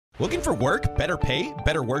Looking for work, better pay,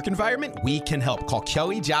 better work environment? We can help. Call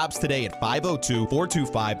Kelly Jobs today at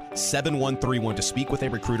 502-425-7131 to speak with a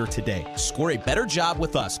recruiter today. Score a better job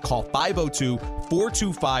with us. Call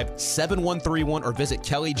 502-425-7131 or visit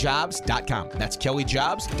kellyjobs.com. That's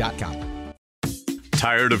kellyjobs.com.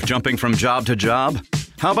 Tired of jumping from job to job?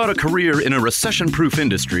 How about a career in a recession-proof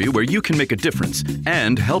industry where you can make a difference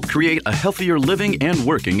and help create a healthier living and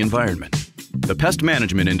working environment? The pest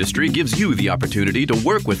management industry gives you the opportunity to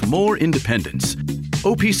work with more independence.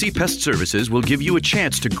 OPC Pest Services will give you a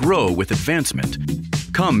chance to grow with advancement.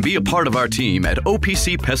 Come be a part of our team at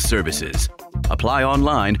OPC Pest Services. Apply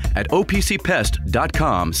online at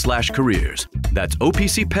opcpest.com/careers. That's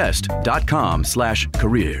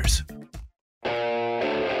opcpest.com/careers.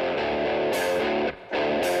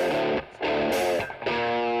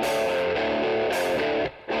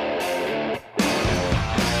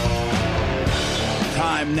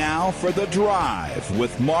 Time now for The Drive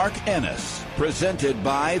with Mark Ennis, presented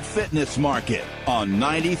by Fitness Market on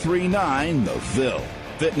 93.9 The Ville.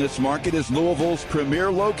 Fitness Market is Louisville's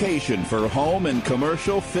premier location for home and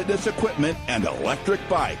commercial fitness equipment and electric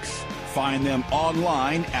bikes. Find them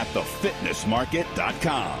online at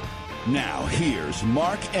thefitnessmarket.com. Now here's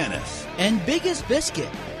Mark Ennis. And Biggest Biscuit,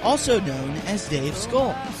 also known as Dave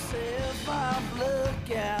Skull.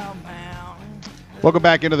 Welcome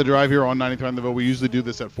back into The Drive here on 93 The Ville. We usually do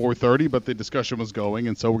this at 4:30, but the discussion was going,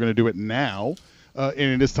 and so we're going to do it now. And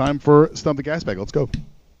it is time for Stump the Gas Bag. Let's go.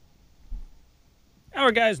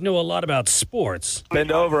 Our guys know a lot about sports.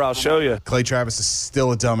 Bend over, I'll show you. Clay Travis is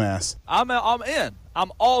still a dumbass. I'm in.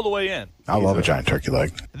 I'm all the way in. I love a giant turkey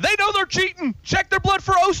leg. They know they're cheating. Check their blood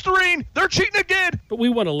for Osterine. They're cheating again. But we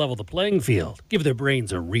want to level the playing field, give their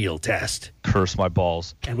brains a real test. Curse my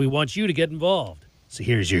balls. And we want you to get involved. So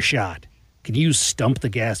here's your shot. Can you stump the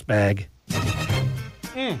gas bag?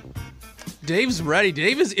 Dave's ready.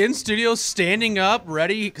 Dave is in studio, standing up,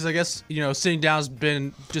 ready, because I guess, sitting down has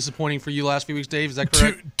been disappointing for you last few weeks, Dave. Is that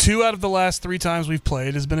correct? Two out of the last 3 times we've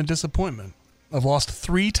played has been a disappointment. I've lost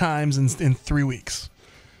 3 times in 3 weeks.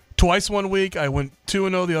 Twice one week, I went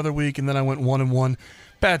 2-0 the other week, and then I went 1-1.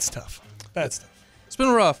 Bad stuff. It's been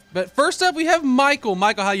rough. But first up, we have Michael.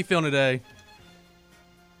 Michael, how you feeling today?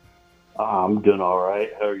 I'm doing all right.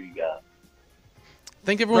 How are you guys? I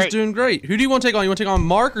think everyone's doing great. Who do you want to take on? You want to take on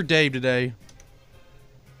Mark or Dave today?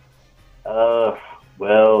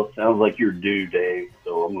 Well, sounds like you're due, Dave,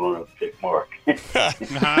 so I'm going to pick Mark.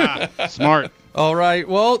 Smart. All right.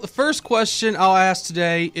 Well, the first question I'll ask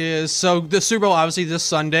today is, so the Super Bowl, obviously this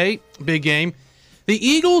Sunday, big game. The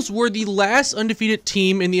Eagles were the last undefeated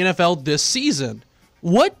team in the NFL this season.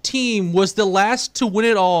 What team was the last to win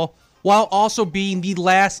it all while also being the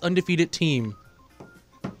last undefeated team?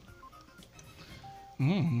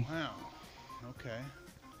 Wow. Okay.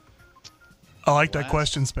 I like that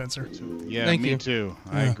question, Spencer. Yeah, Thank me you. too.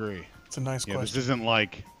 I agree. It's a nice This question. isn't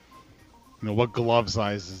like, what glove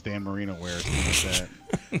size does Dan Marino wear? Like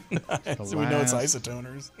that. So we know it's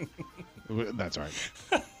isotoners. That's right.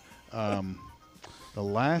 The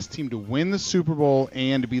last team to win the Super Bowl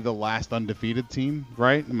and to be the last undefeated team,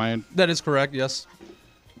 right? That is correct, yes.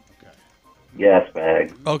 Gas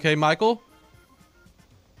bag. Okay, Michael?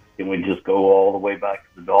 Can we just go all the way back to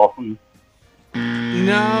the Dolphins?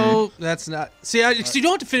 No, that's not. See, you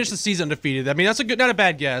don't have to finish the season undefeated. I mean, that's not a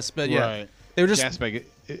bad guess, but yeah. Right. They were just. Gas bag.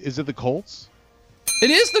 Is it the Colts?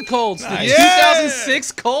 It is the Colts. Nice. The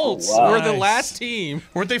 2006 Colts wow. were the last team.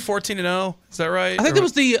 Weren't they 14-0? Is that right? I think that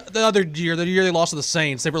was the other year, the year they lost to the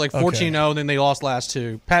Saints. They were like 14-0, and then they lost last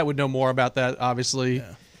 2. Pat would know more about that, obviously.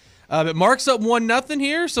 Yeah. But Mark's up 1-0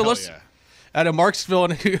 here, so let's. Yeah. I know Mark's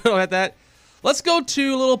feeling at that. Let's go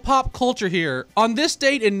to a little pop culture here. On this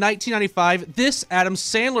date in 1995, this Adam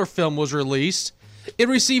Sandler film was released. It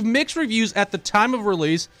received mixed reviews at the time of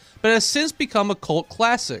release, but has since become a cult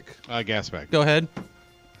classic. Gas bag. Go ahead.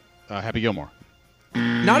 Happy Gilmore.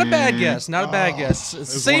 Not a bad guess. Not a bad guess.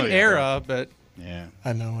 It's the same era, but Yeah,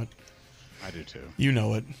 I know it. I do too. You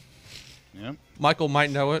know it. Yep. Michael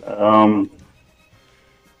might know it.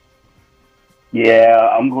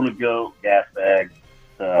 Yeah, I'm going to go gas bag.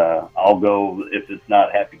 I'll go, if it's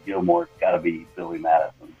not Happy Gilmore, it's got to be Billy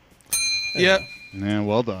Madison. Yep. Yeah,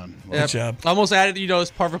 well done. Good job. I almost added,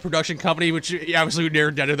 as part of a production company, which obviously would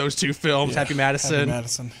narrow down to those 2 films, Happy Madison. Happy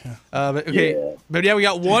Madison, yeah. But okay, Yeah. But yeah, we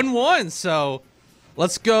got 1-1. So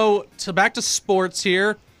let's go back to sports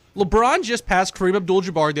here. LeBron just passed Kareem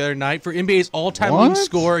Abdul-Jabbar the other night for NBA's all-time leading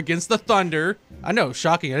scorer against the Thunder. I know,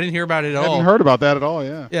 shocking. I didn't hear about it at all. I haven't heard about that at all.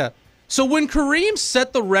 Yeah. Yeah. So when Kareem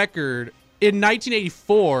set the record in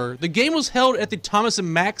 1984, the game was held at the Thomas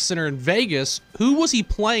and Mack Center in Vegas. Who was he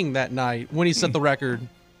playing that night when he set the record?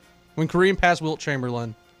 When Kareem passed Wilt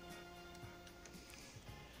Chamberlain?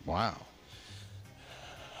 Wow.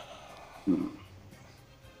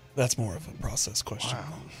 That's more of a process question.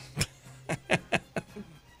 Wow.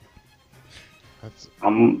 That's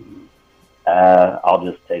I'll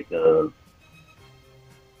just take a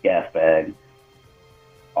gas bag.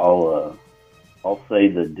 I'll say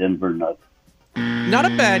the Denver Nuggets. Not a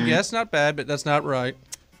bad guess, not bad, but that's not right.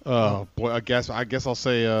 boy, I guess I'll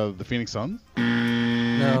say the Phoenix Suns.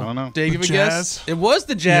 No. I don't know. Dave, you have a Jazz? guess? It was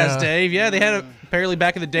the Jazz, Yeah. Dave. Yeah, they had apparently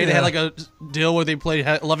back in the day, they had like a deal where they played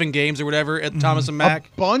 11 games or whatever at Thomas and Mack.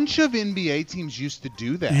 A bunch of NBA teams used to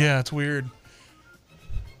do that. Yeah, it's weird.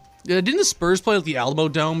 Didn't the Spurs play at the Alamo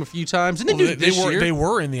Dome a few times? Didn't they do it this year? They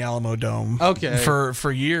were in the Alamo Dome. Okay.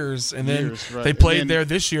 For years, and then right. they played And then- there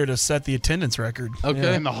this year to set the attendance record.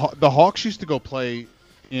 Okay. And the Hawks used to go play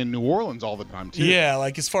in New Orleans all the time too. Yeah,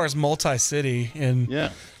 like as far as multi-city, and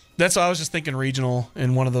Yeah. that's why I was just thinking regional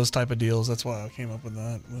in one of those type of deals. That's why I came up with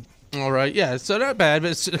that. All right, yeah, so not bad,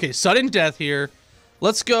 but it's okay. Sudden death here.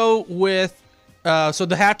 Let's go with. So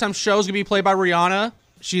the halftime show is gonna be played by Rihanna.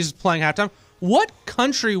 She's playing halftime. What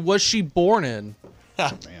country was she born in?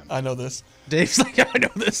 Man. I know this. Dave's like, I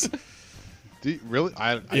know this. Really?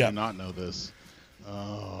 I Yeah. do not know this.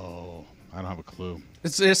 Oh, I don't have a clue.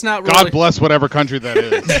 It's not really. God bless whatever country that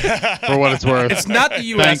is, for what it's worth. It's not the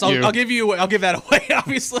U.S. Thank you. I'll give that away.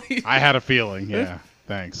 Obviously. I had a feeling. Yeah.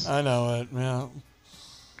 Thanks. I know it. Yeah.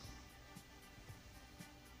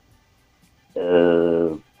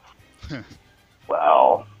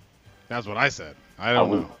 Wow. That's what I said. I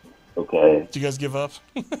don't know. Okay. Did you guys give up?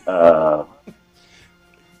 Uh,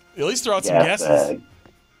 At least throw out some gas guesses. bag.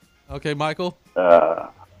 Okay, Michael. I'm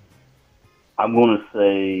going to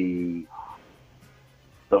say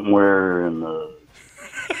somewhere in the.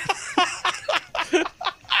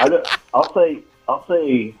 I'll say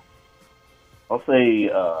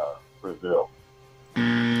Brazil.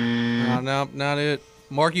 No, not it.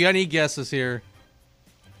 Mark, you got any guesses here?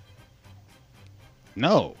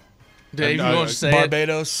 No. Dave, you No, want to say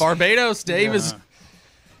Barbados. Barbados. Dave is.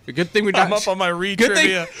 A good thing we I'm not. up on my read Good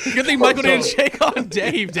trivia. thing. Good thing Michael didn't shake on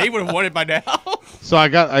Dave. Dave would have won it by now. So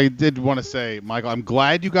I did want to say, Michael, I'm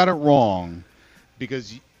glad you got it wrong,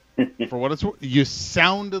 because for what it's worth, you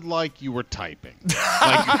sounded like you were typing.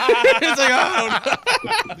 Like, It's like, oh,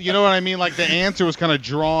 no. you know what I mean? Like the answer was kind of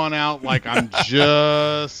drawn out. Like I'm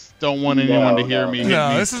just don't want anyone to hear me hit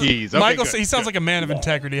No, these this keys. is Okay, Michael. good, He sounds good. like a man of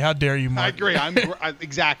integrity. How dare you, I Mike? agree.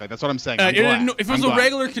 Exactly. That's what I'm saying. I'm glad. If it was I'm a glad.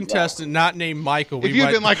 regular contestant, not named Michael, If we you'd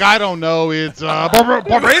might. been like, I don't know, it's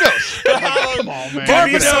Barbados. Come on, man.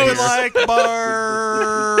 Maybe Get so out of here. like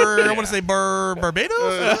I want to say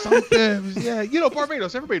Barbados. Something. Yeah,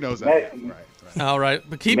 Barbados. Everybody knows that. Right. All right,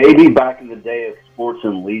 but keep. Maybe back in the day of sports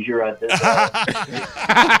and leisure, I did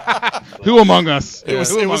that. Who among us? It was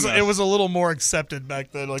Who it among was us? it was a little more accepted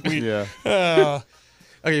back then. Like we. Yeah.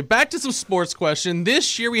 Okay, back to some sports question.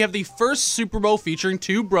 This year we have the first Super Bowl featuring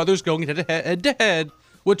two brothers going head to head,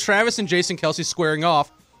 with Travis and Jason Kelce squaring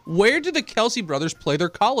off. Where did the Kelce brothers play their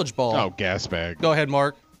college ball? Oh, gas bag. Go ahead,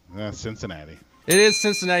 Mark. Cincinnati. It is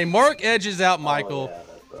Cincinnati. Mark edges out Michael.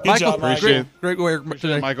 Good job, Mike. Great work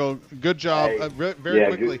today. Michael, good job. Hey. Very Yeah,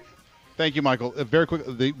 quickly. good. Thank you, Michael. Very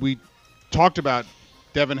quickly, we talked about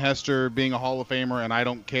Devin Hester being a Hall of Famer, and I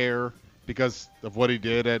don't care because of what he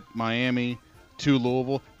did at Miami to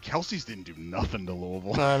Louisville. Kelsey's didn't do nothing to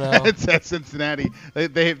Louisville. I know. It's at Cincinnati.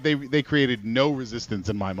 They created no resistance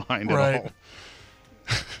in my mind Right. at all.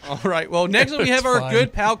 All right. Well, next up we have It's our fine.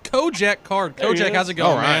 good pal Kojak Card. There he Kojak, is. how's it going,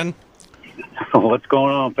 All right. man? What's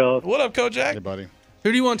going on, fellas? What up, Kojak? Hey, buddy. Who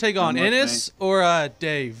do you want to take on, Not much, Ennis or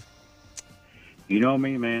Dave? You know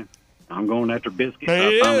me, man. I'm going after Biscuit. There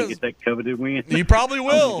he I finally is. get that coveted win. You probably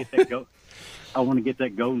will. I want to get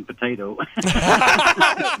that golden potato.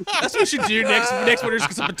 That's what we should do next winter's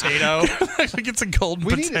get some potato. Get some golden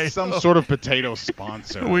We potato. need some sort of potato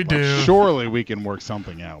sponsor. We Like, do. Surely we can work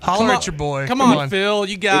something out. Holler Come at on. your boy. Come on, Phil.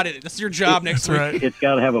 You got it. That's your job next That's week. right. It's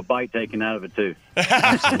got to have a bite taken out of it, too.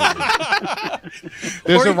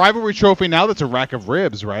 There's a rivalry trophy now that's a rack of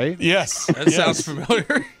ribs, right? Yes. That yes. sounds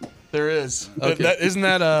familiar. There is. Okay. Isn't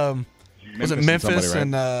that was it and Memphis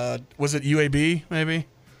somebody, right? and was it UAB maybe?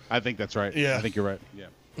 I think that's right. Yeah. I think you're right. Yeah.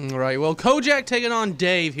 All right. Well, Kojak taking on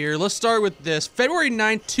Dave here. Let's start with this. February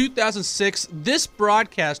 9th, 2006, this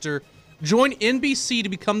broadcaster joined NBC to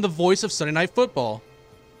become the voice of Sunday Night Football.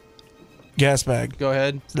 Gas bag. Go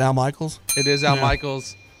ahead. It's Al Michaels. It is Al Yeah.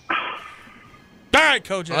 Michaels. All right,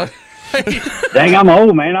 Kojak. Dang, I'm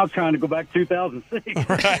old, man. I was trying to go back 2006.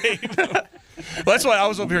 Right. Well, that's why I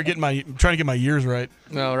was over here trying to get my years right.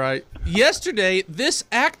 All right. Yesterday, this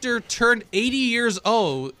actor turned 80 years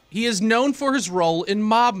old. He is known for his role in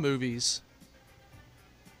mob movies.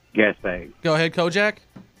 Gas bag. Go ahead, Kojak.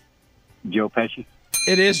 Joe Pesci?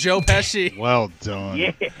 It is Joe Pesci. Well done.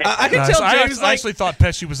 Yeah. I can tell James I actually thought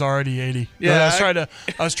Pesci was already 80. Yeah,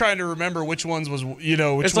 I was trying to remember which ones was which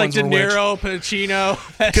it's like ones De were which. Niro,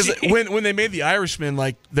 Pacino, Because Pesci. when they made the Irishman,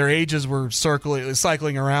 like their ages were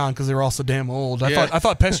cycling around because they were all so damn old. I Yeah.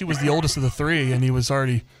 thought Pesci was the oldest of the three, and he was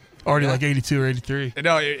already like 82 or 83.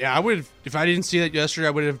 No, yeah, I would. If I didn't see that yesterday, I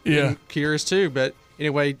would have been curious too. But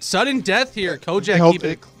anyway, sudden death here. Kojak, keep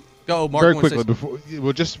it. Go, Mark. Very quickly before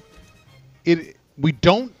we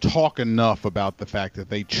don't talk enough about the fact that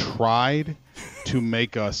they tried to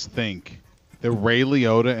make us think that Ray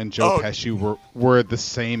Liotta and Joe Pesci were the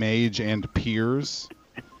same age and peers.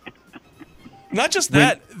 Not just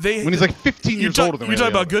that, when he's like 15 years older than Ray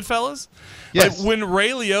You're talking Liotta. about Goodfellas? Yes. Like when Ray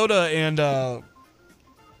Liotta and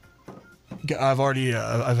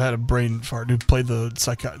I've had a brain fart. Who played the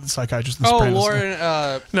psychiatrist in Sopranos? Lauren.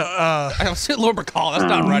 I don't say Lauren Bacall. That's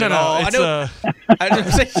not right no, at all.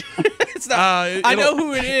 It's, it's not. I know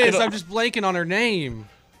who it is. I'm just blanking on her name.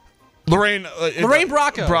 Lorraine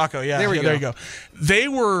Bracco. Bracco, yeah. There you go. They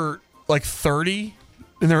were like 30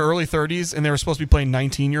 in their early 30s, and they were supposed to be playing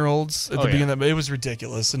 19-year-olds at the beginning of it. Was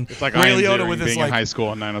ridiculous. And it's like Ray Ian Liotta Ziering with his being like in high school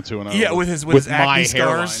on 90210. Yeah, with his acne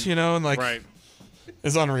hairline. scars, and like right.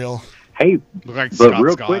 It's unreal. Hey, like but Scott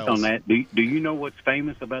real Skiles. quick on that, do you know what's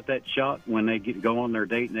famous about that shot when they go on their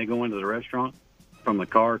date and they go into the restaurant from the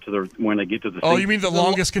car to when they get to the seat? Oh, you mean the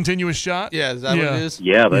longest continuous shot? Yeah, is that what it is?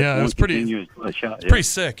 Yeah, that's it one was pretty continuous shot. It's pretty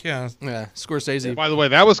sick. Yeah, Scorsese. By the way,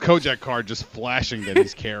 that was Kojak card just flashing that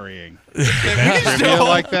he's carrying. Trivia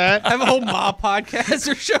like that. I have a whole mob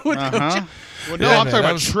podcast or show with Kojak. Well, no, I'm talking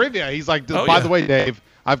about trivia. He's like, by the way, Dave,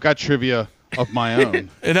 I've got trivia of my own.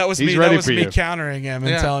 And that was He's me. Ready That was for me you. countering him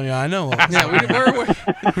and telling you, I know.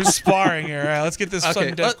 We're sparring here. All right, let's get this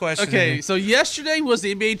sudden death question. Okay, in. So yesterday was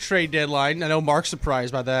the NBA trade deadline. I know Mark's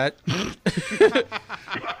surprised by that.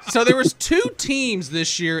 So there was 2 teams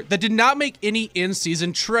this year that did not make any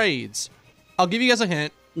in-season trades. I'll give you guys a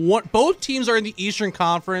hint. Both teams are in the Eastern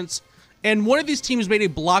Conference, and one of these teams made a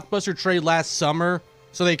blockbuster trade last summer,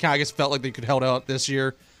 so they kind of felt like they could hold out this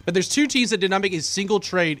year. But there's 2 teams that did not make a single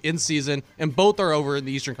trade in season, and both are over in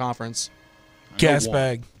the Eastern Conference. Gas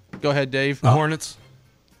bag. Go ahead, Dave. The Hornets.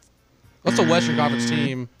 That's a Western Conference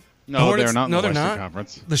team. No, Hornets, they're not. No, in the they're Western not.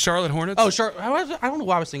 Conference. The Charlotte Hornets. Oh, I don't know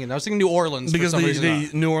why I was thinking that. I was thinking New Orleans because for some reason.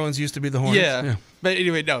 the New Orleans used to be the Hornets. Yeah. But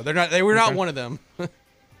anyway, no, they're not. They were not one of them.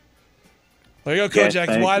 There you go, Kojak.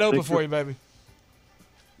 It's wide open for you, baby.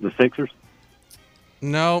 The Sixers.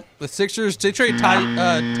 No, the Sixers. They traded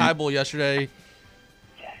Tybalt yesterday.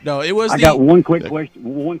 No, it was. I got one quick question.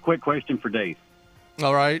 One quick question for Dave.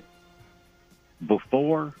 All right.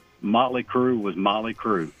 Before Motley Crue was Motley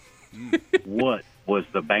Crue, what was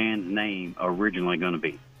the band's name originally going to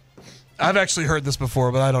be? I've actually heard this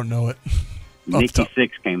before, but I don't know it. Nikki Sixx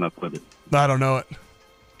came up with it. I don't know it.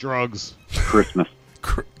 Drugs. Christmas.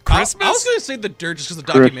 Christmas? I was going to say The Dirt just because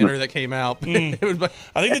the documentary that came out. I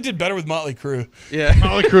think they did better with Motley Crue. Yeah.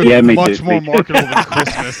 Motley Crue is much more marketable than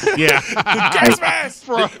Christmas. Yeah. Christmas!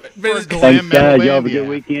 For Thanks, glam guys. metal Y'all have a band, good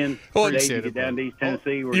weekend. Well, Today appreciate you it, get down to East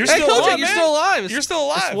Tennessee. You're Hey, still Kojak, alive, you're man. still alive. You're still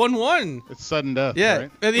alive. It's 1-1. It's sudden death, Yeah.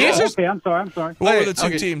 right? And the answer's okay, I'm sorry. What were the two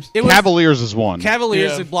Okay. teams? It was Cavaliers is one.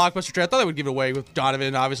 Cavaliers, Yeah. the blockbuster trade. I thought they would give it away with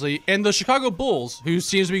Donovan, obviously, and the Chicago Bulls, who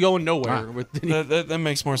seems to be going nowhere. With That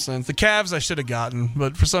makes more sense. The Cavs I should have gotten,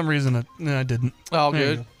 but for some reason I didn't. All There you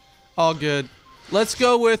good. go. All good. Let's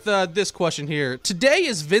go with this question here. Today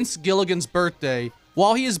is Vince Gilligan's birthday.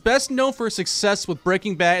 While he is best known for his success with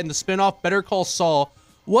Breaking Bad and the spinoff Better Call Saul,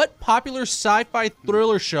 what popular sci-fi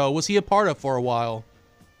thriller show was he a part of for a while?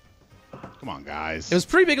 Come on, guys. It was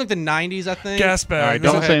pretty big like the 90s, I think. Gas bag. All right,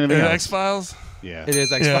 don't say anything else. X-Files? Yeah. It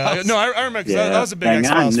is X-Files. Yeah. No, I remember because I was a big Dang, I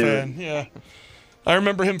X-Files knew fan. Yeah. I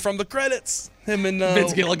remember him from the credits. Him and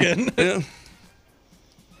Vince Gilligan. Yeah.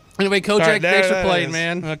 Anyway, Kojak, All right, thanks for there it playing, is.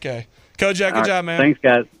 man. Okay. Kojak, All good right, job, man. Thanks,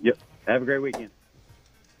 guys. Yep. Have a great weekend.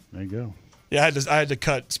 There you go. Yeah, I had to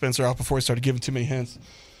cut Spencer off before he started giving too many hints.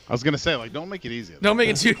 I was gonna say, like, don't make it easy. Don't make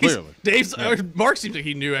it too easy. Clearly. Dave's Mark seems like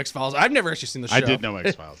he knew X-Files. I've never actually seen the show. I did know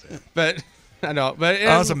X-Files. Yeah. But I know. But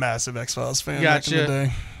I was a massive X-Files fan back in the Gotcha.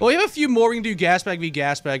 day. Well, we have a few more. We can do gas bag v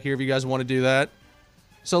gas bag here if you guys want to do that.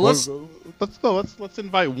 So let's Let's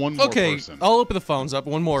invite one more okay. person. I'll open the phones up.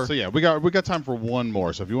 One more. So yeah, we got time for one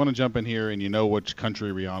more. So if you want to jump in here and you know which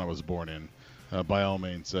country Rihanna was born in, by all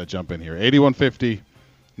means jump in here. 8150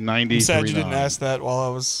 93. I'm sad you didn't ask that while I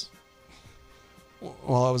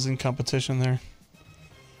was in competition there.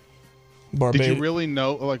 Did you really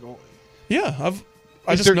know? Like, yeah,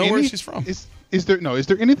 I just know where she's from. Is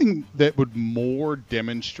there anything that would more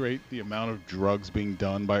demonstrate the amount of drugs being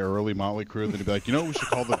done by early Motley Crue than to be like, you know what we should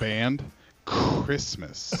call the band?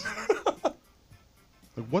 Christmas.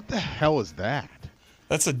 Like, what the hell is that?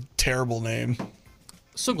 That's a terrible name.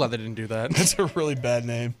 So glad they didn't do that. That's a really bad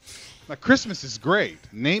name. Now, Christmas is great.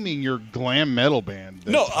 Naming your glam metal band.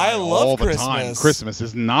 No, I love all the Christmas. time. Christmas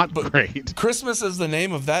is not great. Christmas as the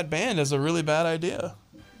name of that band is a really bad idea.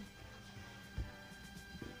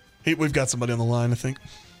 Hey, we've got somebody on the line, I think.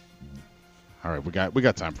 All right, we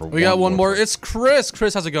got time for. We got one more. It's Chris.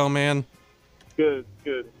 Chris, how's it going, man? Good.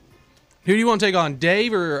 Who do you want to take on,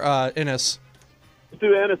 Dave or Ennis? Let's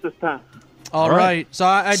do Ennis this time. All right. So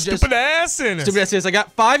I just Stupid ass Ennis. Stupid ass Ennis. I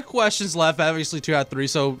got 5 questions left. Obviously, 2 out of 3.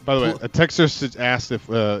 So By the way, a texter asked if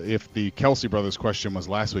the Kelsey brothers question was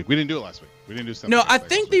last week. We didn't do it last week. We didn't do something. no, I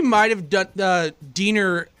think they might have done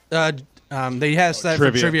Diener. They have that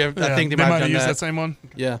for trivia. I think they might have done used that same one.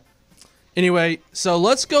 Yeah. Anyway, so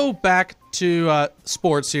let's go back to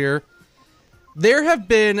sports here. There have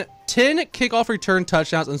been 10 kickoff return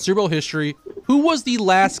touchdowns in Super Bowl history. Who was the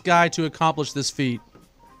last guy to accomplish this feat?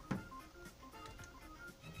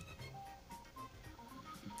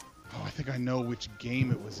 Oh, I think I know which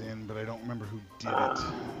game it was in, but I don't remember who did it.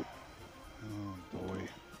 Oh boy.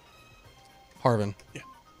 Harvin. Yeah.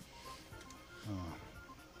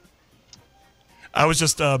 I was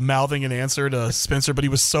just mouthing an answer to Spencer, but he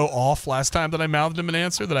was so off last time that I mouthed him an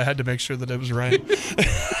answer that I had to make sure that it was right.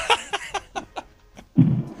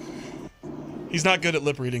 He's not good at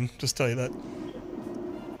lip reading, just tell you that.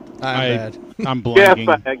 I'm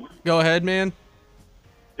blanking. Go ahead, man.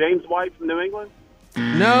 James White from New England?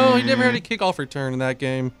 No, he never had a kickoff return in that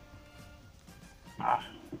game.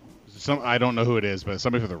 I don't know who it is, but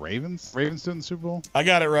somebody for the Ravens? Ravens did in the Super Bowl? I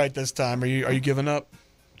got it right this time. Are you giving up?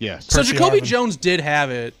 Yes. So Percy Jacoby Harvin. Jones did have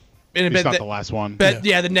it. And He's not the last one. But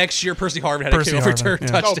yeah, the next year Percy Harvin had a kickoff return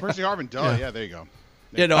touchdown. Oh, Percy Harvin, duh. Yeah, there you go.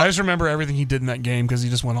 Yeah, no, I just remember everything he did in that game because he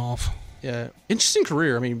just went off. Yeah, interesting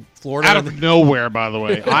career. I mean, Florida. Out of nowhere, by the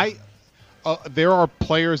way. There are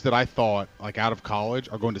players that I thought, like out of college,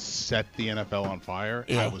 are going to set the NFL on fire.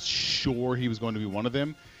 Yeah. I was sure he was going to be one of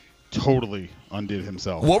them. Totally undid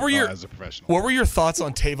himself What were your as a professional. What were your thoughts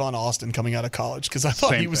on Tavon Austin coming out of college? Because I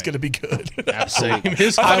thought Same he was thing. going to be good. Absolutely.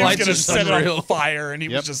 His I thought he was highlights going to are set it unreal. on fire, and he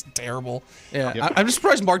was just terrible. Yeah, Yep. I'm just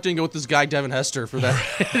surprised Mark didn't go with this guy Devin Hester for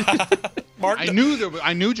that. Mark,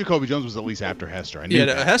 I knew Jacoby Jones was at least after Hester. I knew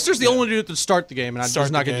that. Hester's the only dude to start the game, and I'm Start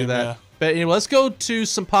just not the going to do game, that. yeah. But anyway, let's go to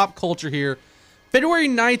some pop culture here. February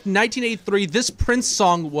 9th, 1983, this Prince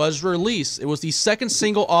song was released. It was the second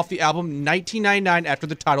single off the album 1999 after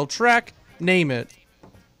the title track. Name it.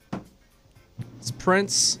 It's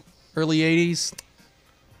Prince, early 80s.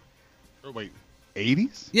 Oh, wait,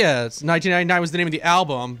 80s? Yeah, it's 1999 was the name of the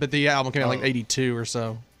album, but the album came out like 82 or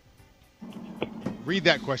so. Read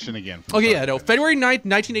that question again. Okay, yeah, no. February 9th,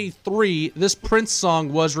 1983, this Prince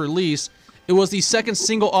song was released. It was the second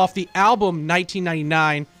single off the album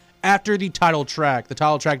 1999 after the title track. The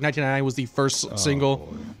title track 1999 was the first single. Boy.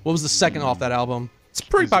 What was the second off that album? It's a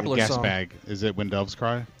pretty popular gas song. bag. Is it When Doves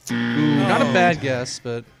Cry? Ooh, not a bad guess,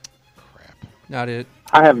 but not it.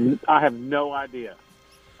 I have no idea.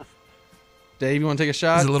 Dave, you want to take a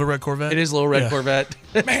shot? Is it Little Red Corvette? It is Little Red Yeah. Corvette.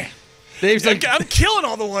 Man, Dave's like, I'm killing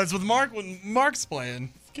all the ones with Mark when Mark's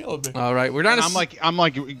playing. It's killing me. all right, we're not. I'm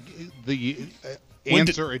like the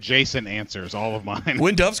answer adjacent answers. All of mine.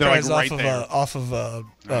 When Doves They're Cry like is right off of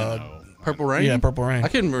Purple Rain. Yeah, Purple Rain. I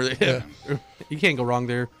couldn't really. Yeah. You can't go wrong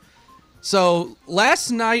there. So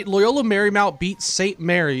last night, Loyola Marymount beat St.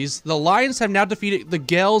 Mary's. The Lions have now defeated the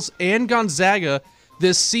Gales and Gonzaga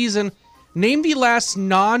this season. Name the last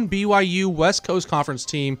non-BYU West Coast Conference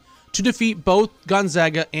team to defeat both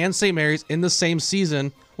Gonzaga and St. Mary's in the same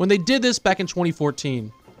season when they did this back in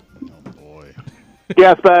 2014. Oh boy.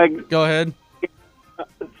 Gas bag. Go ahead.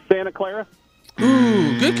 Santa Clara.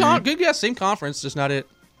 Ooh, good guess. Same conference, just not it.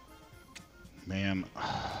 Man,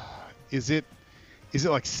 is it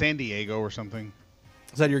like San Diego or something?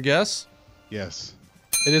 Is that your guess? Yes.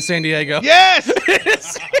 It is San Diego.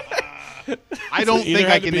 Yes. I don't Either think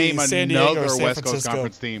I had to can be name San Diego or another San West Coast Francisco.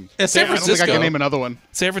 Conference team. Yeah, San I don't think I Francisco. can name another one.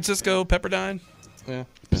 San Francisco, Pepperdine. Yeah.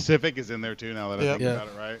 Pacific is in there too. Now that I think about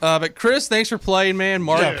it, right? But Chris, thanks for playing, man.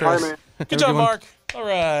 Mark, Yeah, Chris. man. Good job, Mark. All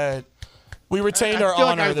right. We retained I our feel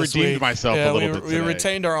like honor I this redeemed week. myself yeah, a little we, bit we today.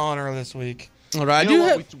 retained our honor this week. All right, You know I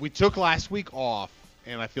do what? have. We took last week off,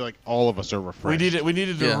 and I feel like all of us are refreshed. We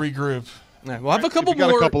needed to Yeah. regroup. Yeah, we'll have a couple If we got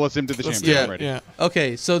more. a couple. Let's into the championship yeah. already. Yeah.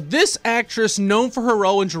 Okay, so this actress, known for her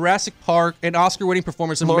role in Jurassic Park and Oscar-winning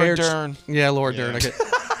performance in Laura Marriage. Dern. Yeah, Laura Dern. Okay.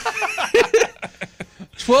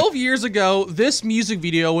 12 years ago, this music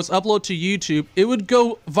video was uploaded to YouTube. It would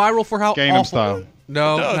go viral for how Gangnam awful. Style.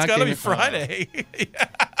 No, No, it's not got to be Gangnam Style. Friday.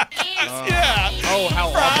 Yeah. Oh, how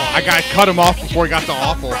awful! I got cut him off before he got to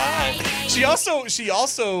awful. She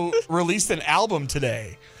also released an album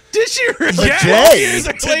today. Did she really? Yeah,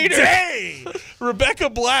 today. Rebecca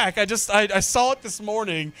Black. I saw it this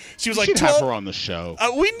morning. She was We like, should have her on the show.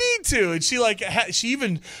 We need to. And she she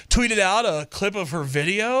even tweeted out a clip of her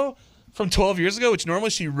video from 12 years ago, which normally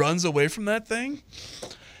she runs away from that thing.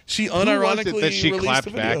 She unironically Who was it that she released clapped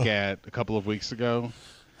the video. back at a couple of weeks ago?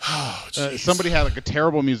 Oh, somebody had like a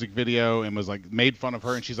terrible music video and was like made fun of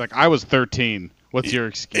her, and she's like, "I was 13. What's your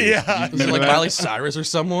excuse?" Yeah. Was it like Miley Cyrus or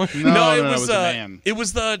someone? No, it was a man. It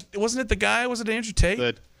was wasn't it the guy? Was it Andrew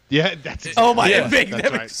Tate? Yeah, that's it. Oh my! Yeah, That that's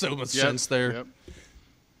makes right. so much Yep, sense there. yep.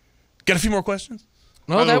 Got a few more questions?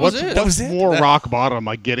 No, that was it. What's more rock bottom,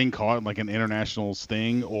 like getting caught in like an international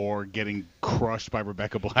sting or getting crushed by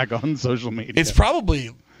Rebecca Black on social media? It's probably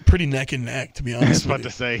pretty neck and neck, to be I was honest. about with to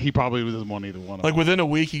you. say he probably doesn't want either one of Like them. within a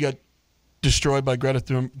week, he got destroyed by Greta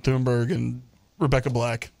Thunberg and Rebecca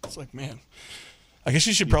Black. It's like, man, I guess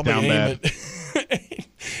you should probably down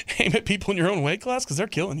aim at people in your own weight class because they're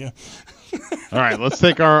killing you. All right, let's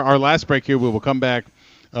take our last break here. We will come back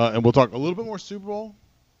and we'll talk a little bit more Super Bowl,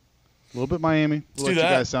 a little bit Miami. We'll let do you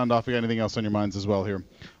that. guys sound off. If you got anything else on your minds as well here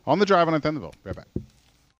on the Drive on Thunderville. Right back.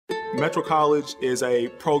 Metro College is a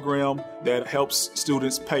program that helps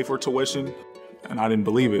students pay for tuition, and I didn't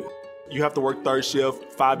believe it. You have to work third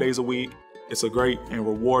shift 5 days a week. It's a great and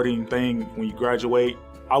rewarding thing when you graduate.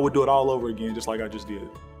 I would do it all over again, just like I just did.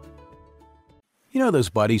 You know those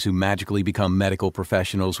buddies who magically become medical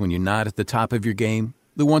professionals when you're not at the top of your game?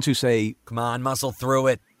 The ones who say, "Come on, muscle through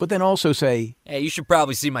it," but then also say, "Hey, you should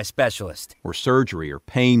probably see my specialist," or surgery or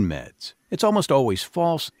pain meds. It's almost always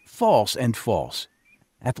false, false, and false.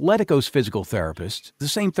 Athletico's physical therapists, the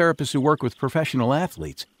same therapists who work with professional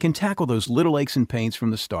athletes, can tackle those little aches and pains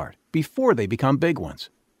from the start, before they become big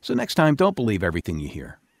ones. So next time, don't believe everything you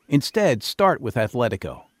hear. Instead, start with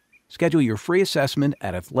Athletico. Schedule your free assessment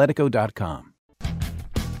at athletico.com.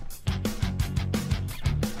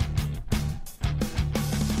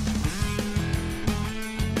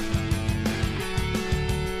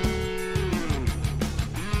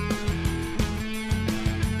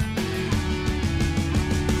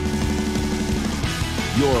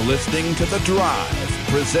 You're listening to The Drive,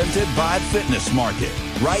 presented by Fitness Market,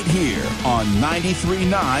 right here on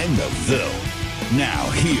 93.9 The Ville. Now,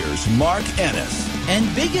 here's Mark Ennis.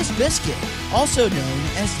 And Biggest Biscuit, also known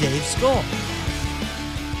as Dave Skull.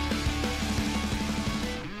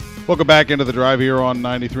 Welcome back into The Drive here on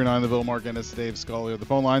 93.9 The Ville. Mark Ennis, Dave Scully. The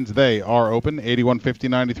phone lines, they are open. 8150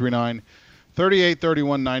 93.9,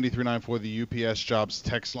 3831 93.9 for the UPS Jobs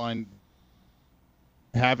text line.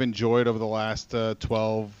 Have enjoyed over the last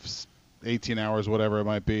 12, 18 hours, whatever it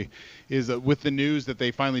might be, is with the news that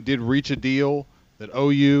they finally did reach a deal that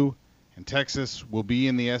OU and Texas will be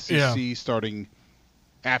in the SEC starting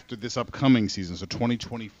after this upcoming season, so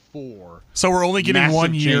 2024. So we're only getting Massive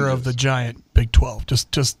 1 year changes. of the giant Big 12.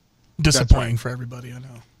 Just disappointing for everybody, I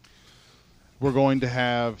know. We're going to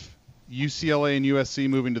have UCLA and USC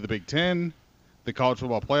moving to the Big Ten, the college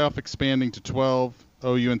football playoff expanding to 12,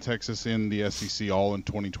 OU and Texas in the SEC all in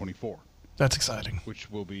 2024. That's exciting. Which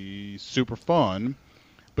will be super fun.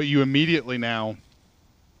 But you immediately now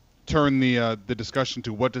turn the discussion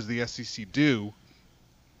to what does the SEC do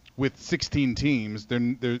with 16 teams?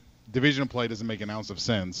 Their division play doesn't make an ounce of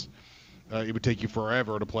sense. It would take you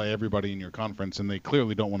forever to play everybody in your conference, and they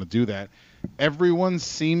clearly don't want to do that. Everyone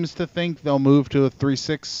seems to think they'll move to a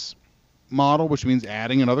 3-6 model, which means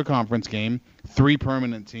adding another conference game, 3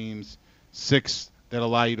 permanent teams, 6 that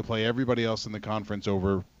allow you to play everybody else in the conference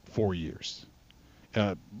over 4 years.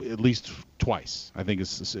 At least twice, I think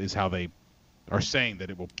is how they are saying that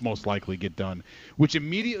it will most likely get done, which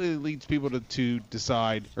immediately leads people to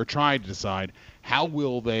decide or try to decide how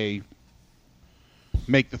will they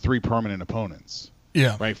make the 3 permanent opponents.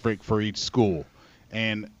 Yeah. Right, for each school.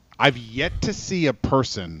 And I've yet to see a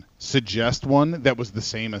person suggest one that was the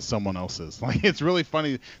same as someone else's. Like, it's really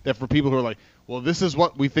funny that for people who are like, well, this is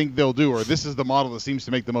what we think they'll do, or this is the model that seems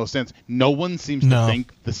to make the most sense. No one seems to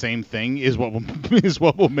think the same thing is what will make Did the most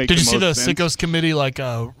sense. you see the Sickos committee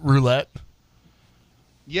roulette?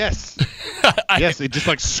 Yes. Yes, it just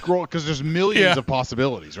like scroll because there's millions of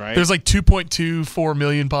possibilities, right? There's like 2.24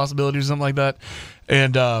 million possibilities or something like that.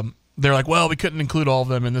 And they're like, well, we couldn't include all of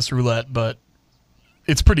them in this roulette, but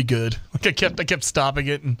it's pretty good. Like I kept stopping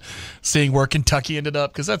it and seeing where Kentucky ended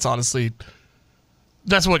up because that's honestly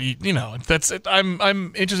that's what you know. That's it. I'm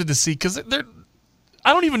interested to see because I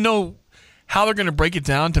don't even know how they're going to break it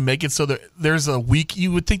down to make it so that there's a weak.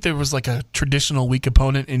 You would think there was like a traditional weak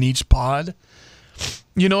opponent in each pod.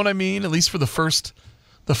 You know what I mean? At least for the first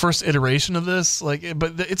the first iteration of this. Like,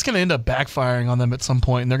 but it's going to end up backfiring on them at some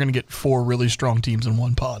point, and they're going to get 4 really strong teams in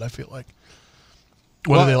one pod. I feel like,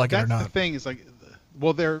 whether they like it or not. That's the thing is like,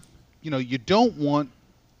 well, they're you don't want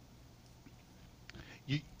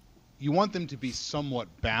you want them to be somewhat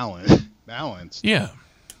balanced. Yeah.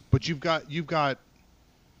 But you've got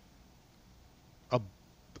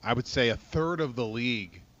I would say a third of the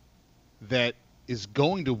league that is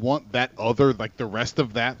going to want that other, like the rest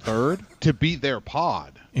of that third, to be their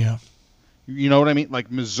pod. Yeah. You know what I mean? Like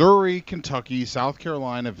Missouri, Kentucky, South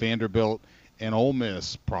Carolina, Vanderbilt, and Ole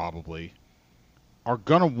Miss probably are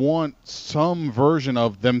going to want some version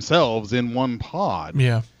of themselves in one pod.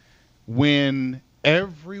 Yeah. When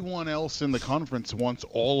everyone else in the conference wants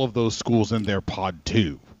all of those schools in their pod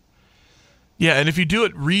too. Yeah, and if you do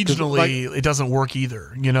it regionally, it doesn't work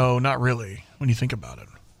either. Not really when you think about it.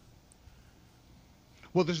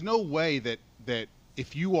 Well, there's no way that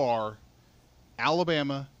if you are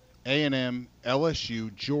Alabama, A&M,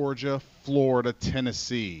 LSU, Georgia, Florida,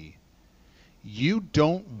 Tennessee, you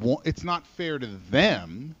don't want. It's not fair to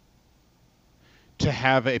them to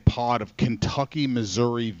have a pod of Kentucky,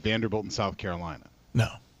 Missouri, Vanderbilt, and South Carolina. No,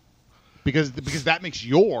 because that makes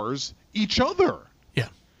yours each other. Yeah.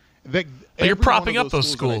 But you're propping up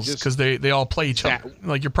those schools because they all play each other.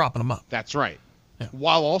 Like, you're propping them up. That's right. Yeah.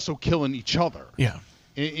 While also killing each other. Yeah.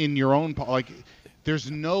 In your own like,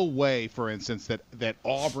 there's no way, for instance, that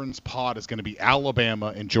Auburn's pod is going to be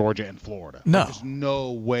Alabama and Georgia and Florida. No. There's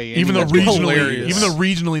no way. Even though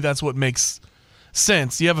regionally that's what makes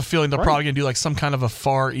sense. You have a feeling they're probably going to do like some kind of a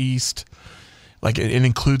Far East, like it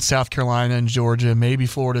includes South Carolina and Georgia. Maybe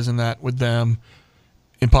Florida's in that with them,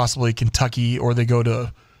 and possibly Kentucky, or they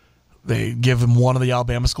give them one of the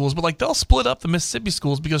Alabama schools. But like, they'll split up the Mississippi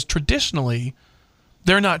schools because traditionally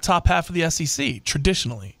they're not top half of the SEC.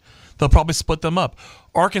 Traditionally, they'll probably split them up.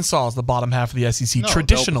 Arkansas is the bottom half of the SEC.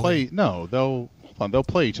 Traditionally, they'll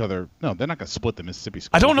play each other. No, they're not going to split the Mississippi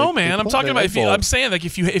schools. I don't know, man. I'm talking about I'm saying like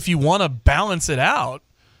if you want to balance it out,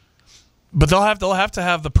 but they'll have to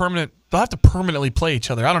have the permanent. They'll have to permanently play each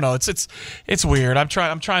other. I don't know. It's weird. I'm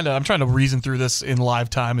trying to reason through this in live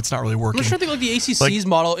time. It's not really working. I'm sure think like the ACC's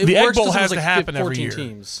model. The Egg Bowl has to happen every year.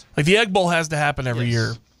 Teams. Like the Egg Bowl has to happen every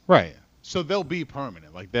year. Right. So they'll be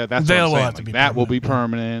permanent. Like that's what they'll I'm saying. have to be that will be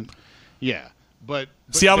permanent. Yeah. But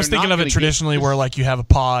see, I was thinking of it traditionally where like you have a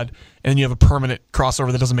pod and you have a permanent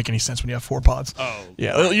crossover that doesn't make any sense when you have 4 pods. Oh.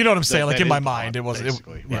 Yeah. You know what I'm saying? Like in my mind,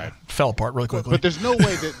 it fell apart really quickly. But there's no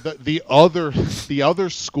way that the other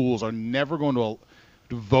schools are never going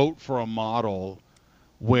to vote for a model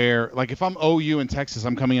where, like, if I'm OU in Texas,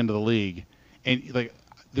 I'm coming into the league, and like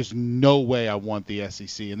there's no way I want the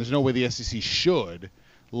SEC, and there's no way the SEC should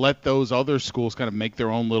let those other schools kind of make their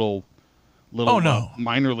own little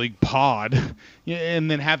minor league pod, and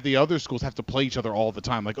then have the other schools have to play each other all the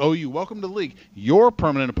time. Like, OU, welcome to the league. Your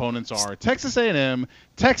permanent opponents are Texas A&M,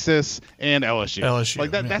 Texas, and LSU.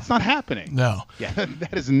 Like that. Yeah. That's not happening. No. Yeah,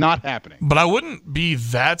 that is not happening. But I wouldn't be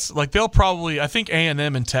like they'll probably. I think A&M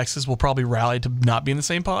and Texas will probably rally to not be in the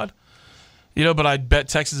same pod. But I bet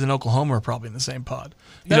Texas and Oklahoma are probably in the same pod.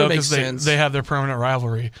 That makes sense. They have their permanent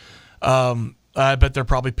rivalry. I bet they're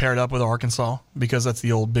probably paired up with Arkansas because that's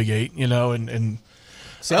the old Big 8, and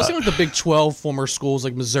see, I was thinking like the Big 12 former schools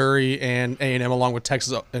like Missouri and A&M along with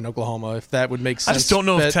Texas and Oklahoma, if that would make sense. I just don't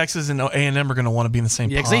know if Texas and A&M are going to want to be in the same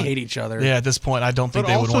pod. Yeah, because they hate each other. Yeah, at this point, I don't think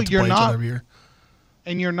they would want to play each other every year.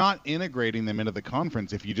 And you're not integrating them into the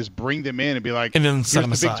conference if you just bring them in and be like, and then here's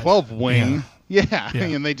the Big 12 wing. Yeah.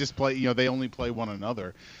 And they just play, they only play one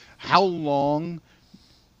another. How long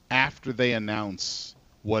after they announce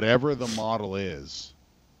whatever the model is,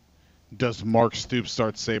 does Mark Stoops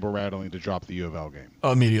start saber rattling to drop the U of L game?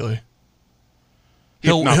 Immediately.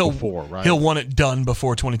 He'll want it done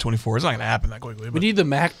before 2024. It's not going to happen that quickly. We need the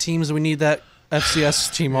MAC teams. We need that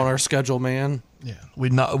FCS team on our schedule, man. Yeah,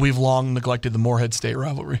 we've long neglected the Morehead State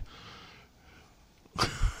rivalry.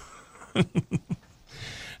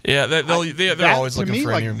 Yeah, they're always looking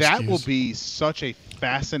for any excuse. That will be such a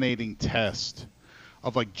fascinating test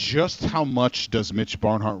of like just how much does Mitch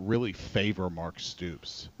Barnhart really favor Mark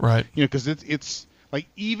Stoops? Right. Because it's like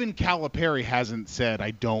even Calipari hasn't said I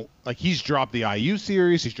don't like. He's dropped the IU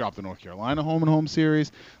series, he's dropped the North Carolina home and home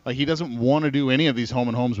series. Like he doesn't want to do any of these home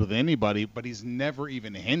and homes with anybody. But he's never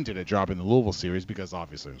even hinted at dropping the Louisville series because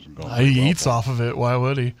obviously it's going. He eats off of it. Why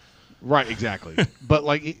would he? Right. Exactly.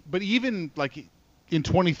 but even like. In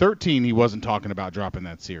 2013, he wasn't talking about dropping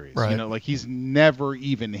that series. Right. Like he's never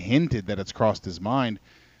even hinted that it's crossed his mind.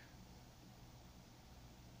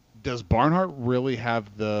 Does Barnhart really have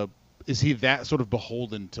is he that sort of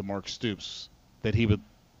beholden to Mark Stoops that he would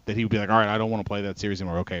that he would be like, all right, I don't want to play that series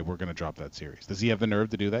anymore. Okay, we're going to drop that series. Does he have the nerve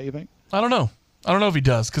to do that, you think? I don't know. I don't know if he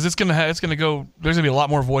does, because it's gonna go. There's gonna be a lot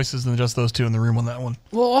more voices than just those two in the room on that one.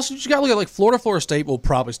 Well, also you got to look at like Florida State will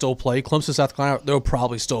probably still play. Clemson, South Carolina, they'll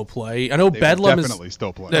probably still play. I know Bedlam is definitely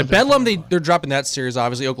still play. Yeah, Bedlam, they're dropping that series.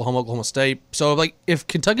 Obviously, Oklahoma State. So like, if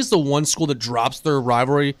Kentucky's the one school that drops their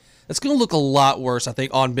rivalry, it's gonna look a lot worse, I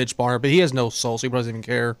think, on Mitch Barner. But he has no soul, so he doesn't even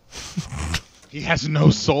care. He has no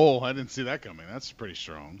soul. I didn't see that coming. That's pretty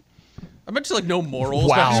strong. I meant to like no morals.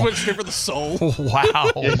 Wow. But I just went straight for the soul.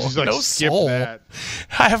 Wow. Yeah, just, like, no skip soul. that.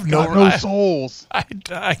 I have no souls. I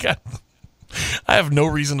have no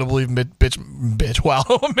reason to believe bitch. Wow,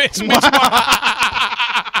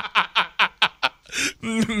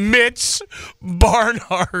 Mitch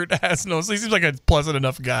Barnhart has no. He seems like a pleasant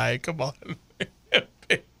enough guy. Come on,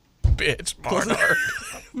 bitch Barnhart.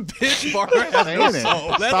 Bitch Barnhart has no soul.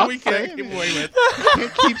 That's Stop what we can't saying keep it. away with. You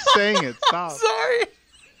can't keep saying it. Stop. Sorry.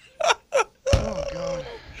 Oh God.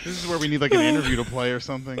 This is where we need like an interview to play or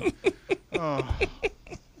something. Oh.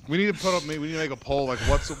 We need to put up. We need to make a poll. Like,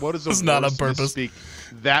 what is the It's not on worst purpose. misspeak?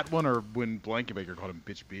 That one, or when Blankenbaker called him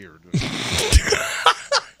bitch beard.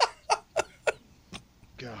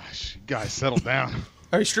 Gosh, guys, settle down.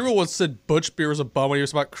 I mean, Struble once said Butch Beard was a bum when he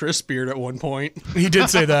was about Chris Beard at one point. He did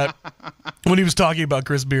say that when he was talking about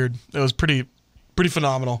Chris Beard. It was pretty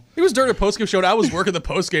phenomenal. He was during a postgame show, and I was working the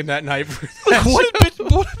postgame that night. Like, what did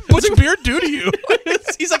Butch Beard do to you?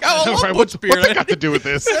 He's like, I love Right, Butch Beard. What's that got to do with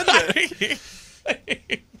this?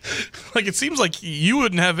 Like, it seems like you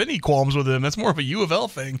wouldn't have any qualms with him. That's more of a U of L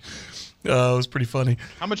thing. It was pretty funny.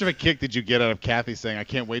 How much of a kick did you get out of Kathy saying, I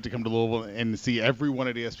can't wait to come to Louisville and see everyone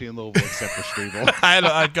at ESPN Louisville except for Struble?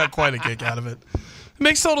 I got quite a kick out of it. It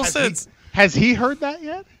makes total sense. Has he heard that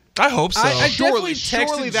yet? I hope so. I Surely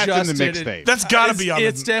definitely texted that's Justin. in the mixtape. That's got to be on.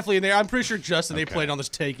 It's definitely in there. I'm pretty sure Justin, they played on this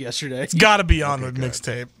take yesterday. It's got to be on the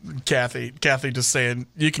mixtape. Kathy just saying,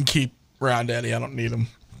 you can keep Round Daddy. I don't need him.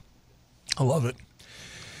 I love it.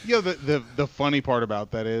 You know, the funny part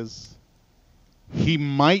about that is he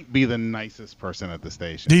might be the nicest person at the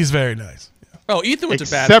station. He's very nice. Oh, Ethan went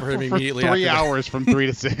to bat Except for him for immediately 3 after hours from 3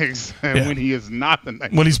 to 6, and Yeah. when he is not the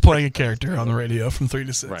nicest. When he's playing a character on the radio from 3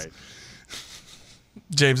 to 6. Right.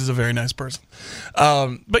 James is a very nice person.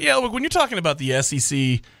 But yeah, look, when you're talking about the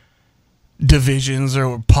SEC divisions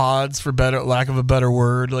or pods, for lack of a better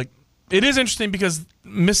word, like, it is interesting because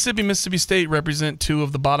Mississippi State represent two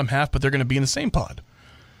of the bottom half, but they're going to be in the same pod.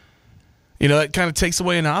 You know, that kind of takes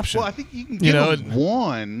away an option. Well, I think you can give them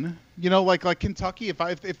one. You know, like Kentucky. If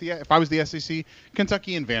I was the SEC,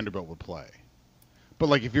 Kentucky and Vanderbilt would play. But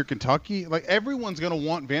like, if you're Kentucky, like, everyone's going to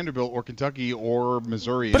want Vanderbilt or Kentucky or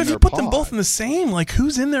Missouri. But in if you their put pod. them both in the same, like,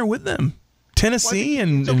 who's in there with them? Tennessee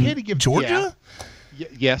and Georgia?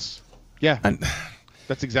 Yes. Yeah.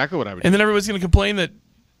 That's exactly what I would do. And then everybody's going to complain that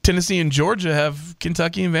Tennessee and Georgia have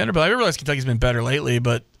Kentucky and Vanderbilt. I realize Kentucky's been better lately,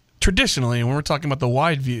 but traditionally, when we're talking about the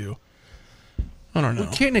wide view, I don't know. We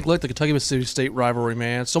can't neglect the Kentucky-Mississippi State rivalry,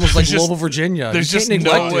 man. It's almost like There's just- Louisville, Virginia. there's You just can't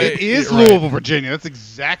no neglect way. it. It is Right. Louisville, Virginia. That's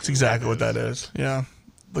exactly what that is. Yeah.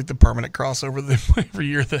 Like the permanent crossover they play every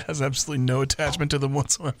year that has absolutely no attachment to them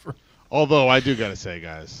whatsoever. Although I do got to say,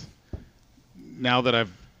 guys, now that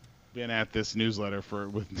I've been at this newsletter for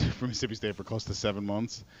Mississippi State for close to 7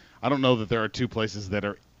 months, I don't know that there are two places that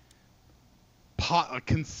are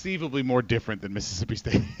conceivably more different than Mississippi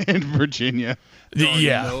State and Virginia. There are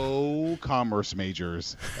Yeah. no commerce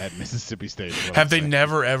majors at Mississippi State. is what Have I'm they saying.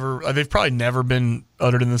 never ever? They've probably never been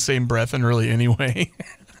uttered in the same breath, and really anyway.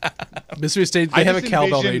 Mississippi State, they have a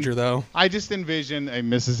cowbell major, though. I just envision a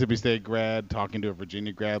Mississippi State grad talking to a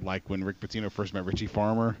Virginia grad, like when Rick Pitino first met Richie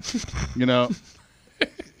Farmer, you know.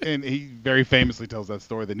 And he very famously tells that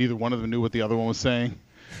story that neither one of them knew what the other one was saying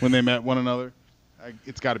when they met one another.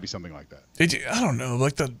 It's got to be something like that. I don't know.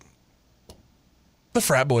 Like the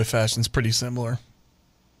frat boy fashion's pretty similar.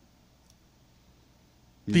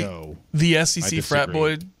 No. The I SEC frat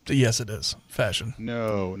boy, disagree. yes, it is fashion.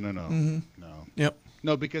 No. Mhm. No. Yep.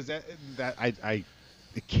 No, because it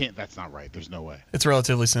can't. That's not right. There's no way. It's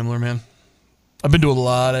relatively similar, man. I've been to a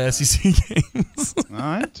lot of SEC games.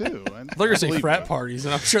 I too. I thought you were going to say frat parties,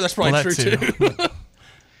 and I'm sure that's probably Well, true, that too.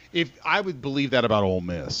 If I would believe that about Ole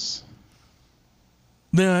Miss.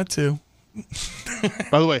 Yeah, that too.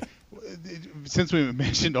 By the way, since we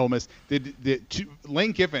mentioned Ole Miss,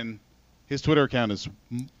 Lane Kiffin, his Twitter account is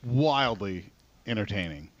wildly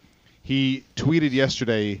entertaining. He tweeted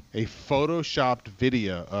yesterday a photoshopped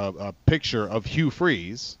video, a picture of Hugh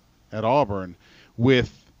Freeze at Auburn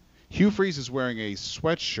with Hugh Freeze is wearing a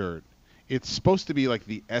sweatshirt. It's supposed to be like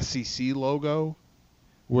the SEC logo,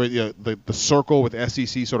 where the circle with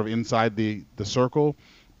SEC sort of inside the circle.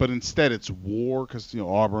 but instead it's War because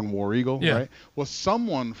Auburn War Eagle, right? Well,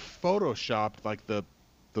 someone photoshopped like the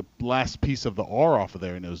last piece of the R off of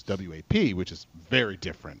there, and it was WAP, which is very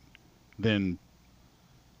different than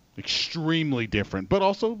extremely different, but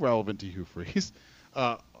also relevant to Hugh Freeze.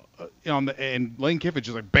 And Lane Kiffin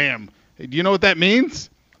just like, bam. Hey, do you know what that means?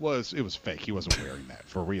 It was fake. He wasn't wearing that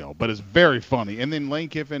for real, but it's very funny. And then Lane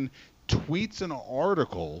Kiffin tweets an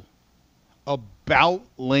article about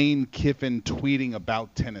Lane Kiffin tweeting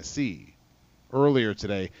about Tennessee earlier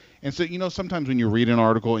today. And so, sometimes when you read an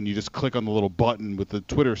article and you just click on the little button with the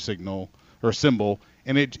Twitter signal or symbol,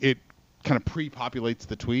 and it kind of pre-populates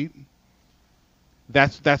the tweet.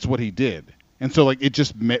 That's what he did. And so, it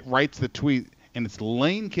just writes the tweet, and it's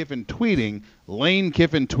Lane Kiffin tweeting. Lane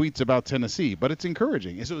Kiffin tweets about Tennessee, but it's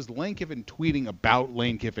encouraging. And so it was Lane Kiffin tweeting about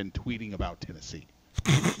Lane Kiffin tweeting about Tennessee.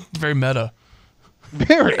 Very meta.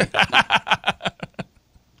 Very.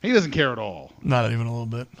 He doesn't care at all. Not even a little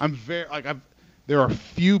bit. I'm very there are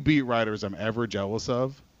few beat writers I'm ever jealous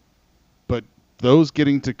of, but those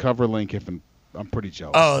getting to cover Lane Kiffin, I'm pretty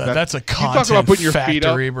jealous. Oh, that's a content you talk about putting your factory, feet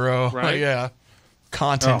up, bro. Right? Yeah.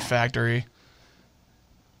 Content factory.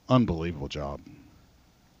 Unbelievable job.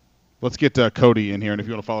 Let's get Cody in here, and if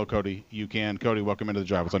you want to follow Cody, you can. Cody, welcome into the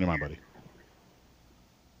drive. What's on your mind, buddy?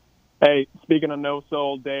 Hey, speaking of no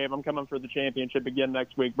soul, Dave, I'm coming for the championship again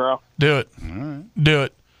next week, bro. Do it. All right. Do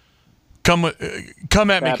it. Come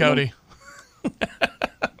at me, Cody.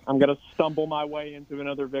 I'm going to stumble my way into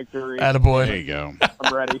another victory. Attaboy. There you go.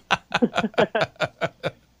 I'm ready.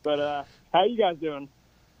 But how you guys doing?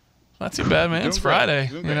 Not too bad, man. It's Friday,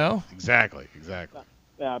 Exactly.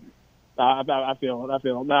 Yeah, I feel it.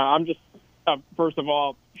 No, I'm just first of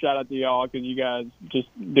all, shout out to y'all because you guys just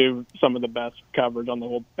do some of the best coverage on the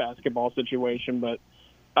whole basketball situation. But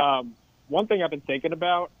one thing I've been thinking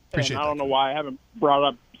about, and I don't know why I haven't brought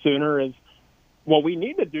it up sooner, is what we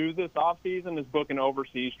need to do this offseason is book an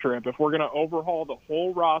overseas trip. If we're going to overhaul the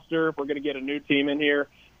whole roster, if we're going to get a new team in here,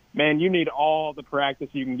 man, you need all the practice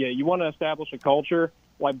you can get. You want to establish a culture,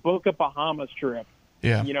 book a Bahamas trip.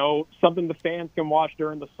 Yeah. Something the fans can watch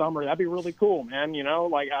during the summer. That'd be really cool, man.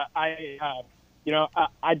 I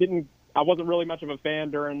wasn't really much of a fan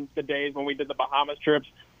during the days when we did the Bahamas trips,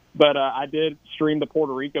 but I did stream the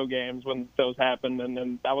Puerto Rico games when those happened,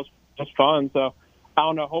 and that was just fun. So I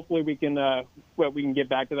don't know. Hopefully we can get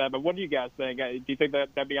back to that. But what do you guys think? Do you think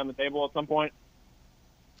that'd be on the table at some point?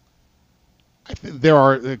 I think there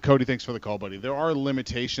are, Cody, thanks for the call, buddy. There are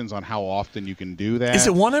limitations on how often you can do that. Is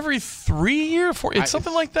it one every 3 years? It's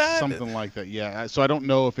something like that? Something like that, yeah. So I don't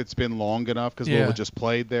know if it's been long enough because Louisville just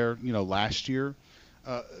played there, last year.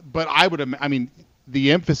 But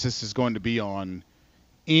the emphasis is going to be on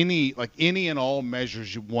any and all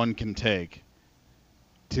measures one can take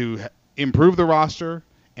to improve the roster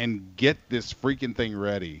and get this freaking thing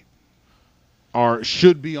ready.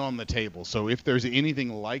 Should be on the table. So if there's anything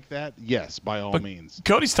like that, yes, by all means.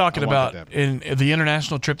 Cody's talking about in the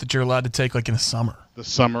international trip that you're allowed to take in the summer. The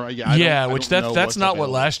summer, that's not what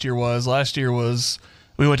last year was. Last year was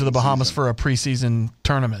we went to the Bahamas for a preseason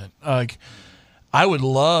tournament. I would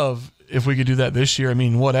love if we could do that this year.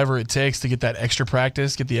 Whatever it takes to get that extra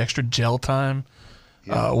practice, get the extra gel time,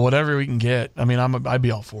 whatever we can get. I'd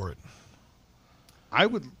be all for it.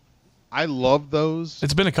 I love those.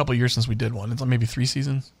 It's been a couple of years since we did one. It's maybe 3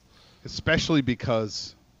 seasons. Especially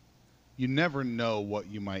because you never know what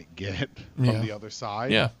you might get from the other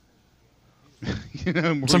side. Yeah.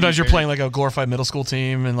 Sometimes you're playing a glorified middle school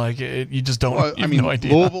team, and you just don't. You have no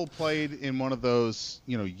idea. Louisville played in one of those,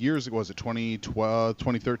 years ago. Was it 2012,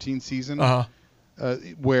 2013 season?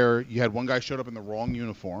 Where you had one guy showed up in the wrong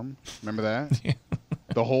uniform. Remember that? Yeah.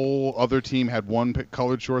 The whole other team had one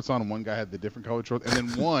colored shorts on, and one guy had the different colored shorts. And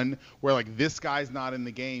then one where this guy's not in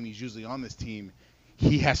the game. He's usually on this team.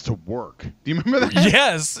 He has to work. Do you remember that?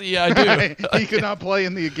 Yes, yeah, I do. He could not play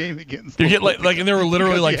in the game against. You get and there were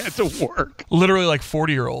literally he had to work. Literally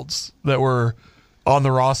 40-year-olds that were on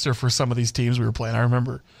the roster for some of these teams we were playing. I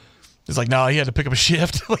remember. It's no, he had to pick up a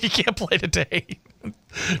shift. He can't play today.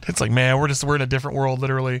 It's man, we're in a different world,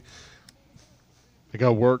 literally. They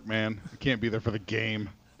got work, man. I can't be there for the game.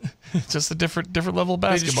 It's just a different level of basketball.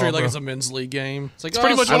 They just treat it it's a men's league game. It's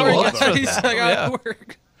pretty much what it was. He's I got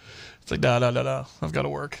work. It's no. I've got to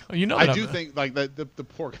work. I do think the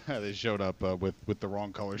poor guy that showed up with the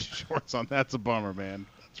wrong color shorts on. That's a bummer, man.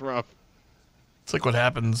 That's rough. It's what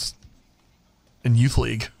happens in youth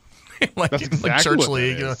league, That's exactly church what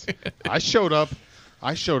league. I showed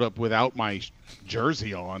up without my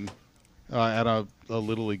jersey on at a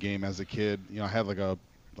little league game as a kid. I had a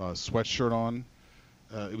sweatshirt on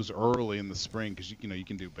it was early in the spring because you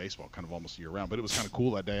can do baseball kind of almost year round, but it was kind of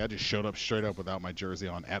cool that day. I just showed up straight up without my jersey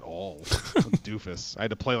on at all. Doofus. I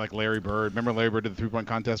had to play like Larry Bird. Remember Larry Bird did the 3-point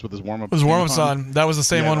contest with his warm up. His warm up's on. That was the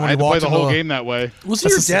same one when I had he to play walked the into whole game that way. Was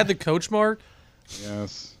your dad the coach, Mark?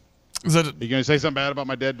 Yes. Is that Are you gonna say something bad about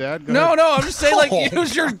my dead dad? Go No, ahead. no, I'm just saying, like, it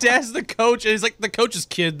was your dad's the coach, and he's like the coach's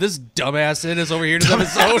kid. This dumbass is over here doesn't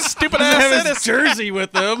have his stupid doesn't ass have his jersey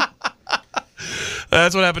with him.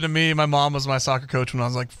 That's what happened to me. My mom was my soccer coach when I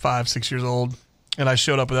was like 5, 6 years old, and I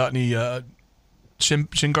showed up without any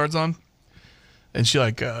shin guards on, and she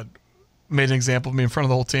made an example of me in front of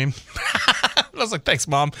the whole team. I was like, "Thanks,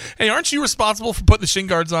 Mom. Hey, aren't you responsible for putting the shin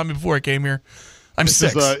guards on me before I came here?" I'm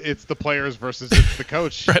 6. It's the players versus it's the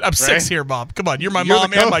coach. Right, I'm 6 here, Mom. Come on, you're my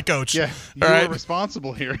mom and my coach. Yeah, you're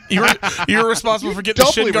responsible here. You're responsible for getting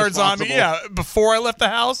the shin doubly guards on me. responsible. Yeah, before I left the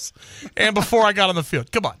house and before I got on the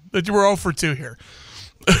field. Come on, we're 0 for 2 here.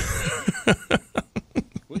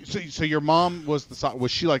 So your mom was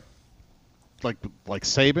she like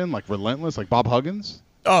Saban, like relentless, like Bob Huggins?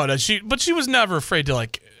 Oh no, she was never afraid to we're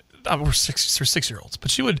 6-year-olds,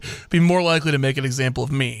 but she would be more likely to make an example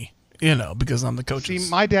of me. Because I'm the coach. See,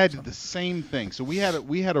 my dad did the same thing. So we had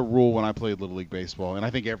a rule when I played Little League Baseball, and I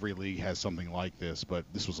think every league has something like this, but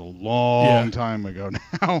this was a long time ago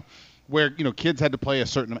now, where kids had to play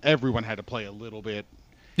everyone had to play a little bit.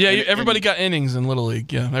 Yeah, everybody got innings in Little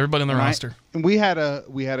League. Yeah, everybody on the roster. And we had a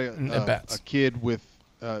kid with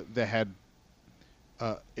that had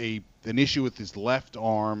an issue with his left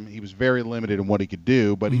arm. He was very limited in what he could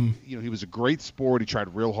do, but he was a great sport. He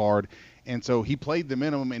tried real hard. And so he played the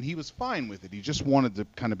minimum, and he was fine with it. He just wanted to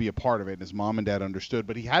kind of be a part of it, and his mom and dad understood.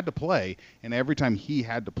 But he had to play, and every time he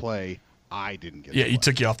had to play, I didn't get to play. He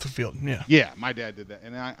took you off the field. Yeah. Yeah, my dad did that.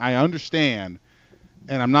 And I understand,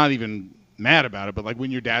 and I'm not even mad about it, but like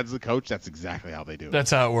when your dad's the coach, that's exactly how they do it.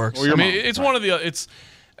 That's how it works. Or your mom, it's one of it's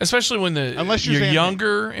especially when Unless you're you're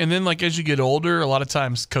younger, and then as you get older, a lot of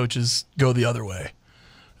times coaches go the other way.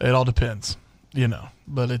 It all depends,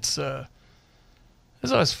 But it's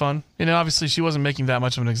always fun. Obviously she wasn't making that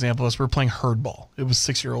much of an example of us. We were playing herd ball. It was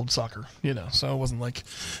 6-year-old soccer, so it wasn't like...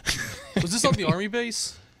 Was this on the Army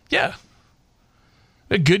base? Yeah.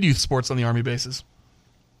 They had good youth sports on the Army bases.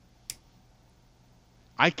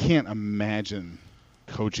 I can't imagine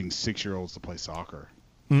coaching 6-year-olds to play soccer.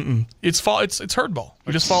 Mm-mm. It's herd ball.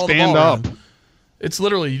 You just follow the ball around. It's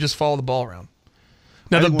literally, you just follow the ball around.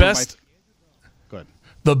 Now, the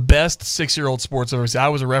best 6-year-old sports I've ever seen, I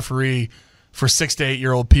was a referee for 6 to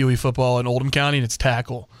 8-year-old Pee Wee football in Oldham County, and it's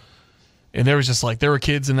tackle. And there was just there were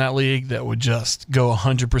kids in that league that would just go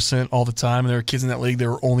 100% all the time, and there were kids in that league that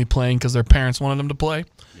were only playing because their parents wanted them to play.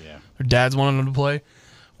 Yeah. Their dads wanted them to play,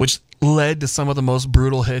 which led to some of the most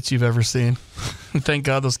brutal hits you've ever seen. Thank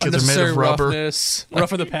God those kids are made of rubber.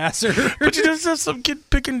 Rough of the passer. But you just have some kid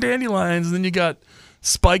picking dandelions, and then you got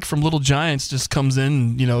Spike from Little Giants just comes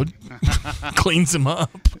in, cleans him up.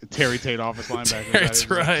 Terry Tate office linebacker. That's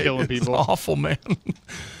right. Killing people. It's awful, man.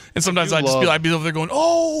 And sometimes I'd be over there going,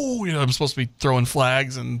 oh, I'm supposed to be throwing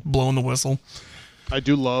flags and blowing the whistle. I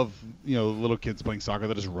do love, little kids playing soccer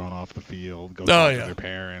that just run off the field, go talk to their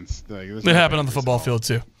parents. It happened on the football field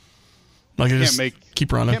too.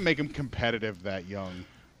 Keep running. Can't make them competitive that young.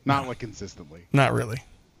 Not consistently. Not really.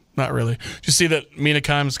 Did you see that Mina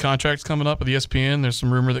Kimes' contract's coming up with ESPN? There's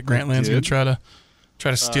some rumor that Grantland's going to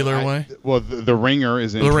try to steal her away. Well, the Ringer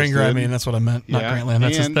is interested. The Ringer, that's what I meant. Not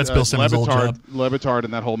Grantland. That's Bill Simmons' old job. Levitard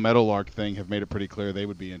and that whole Meadowlark thing have made it pretty clear they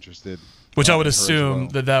would be interested. Which I would assume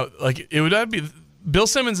that'd be Bill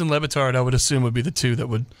Simmons and Levitard. I would assume would be the two that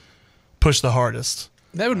would push the hardest.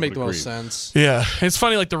 That would make the most sense. Yeah, it's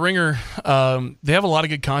funny. The Ringer, they have a lot of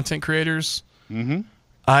good content creators. Mm-hmm.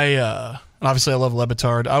 Obviously, I love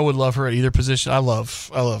Levitard. I would love her at either position. I love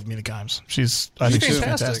Mina Kimes. I think she's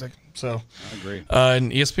fantastic. So I agree.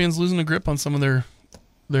 And ESPN's losing a grip on some of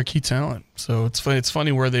their key talent. So it's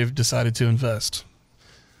funny where they've decided to invest.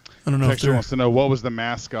 I don't know. Texture wants to know what was the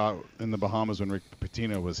mascot in the Bahamas when Rick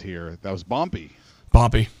Pitino was here. That was Bompy.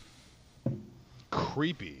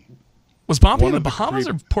 Creepy. Was Bompy in the Bahamas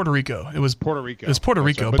or Puerto Rico? It was Puerto Rico. It was Puerto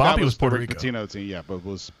Rico. Bompy was Puerto Rico. Patino team, yeah,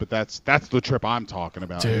 but that's the trip I'm talking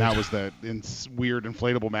about. Dude. And that was the weird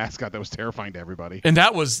inflatable mascot that was terrifying to everybody. And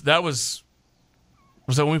that was that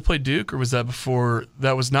when we played Duke, or was that before?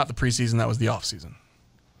 That was not the preseason. That was the off season.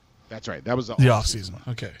 That's right. That was the off season.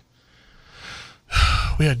 Okay.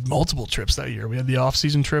 We had multiple trips that year. We had the off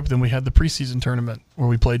season trip, then we had the preseason tournament where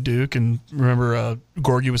we played Duke. And remember,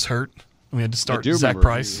 Gorgie was hurt. We had to start Zach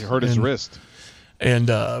Price. He hurt his wrist. And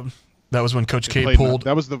that was when Coach K pulled.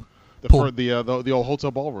 That was the old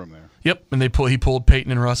hotel ballroom there. Yep, and he pulled Peyton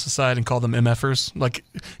and Russ aside and called them MFers,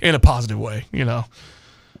 in a positive way,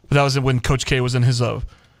 That was when Coach K was in his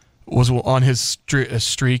was on his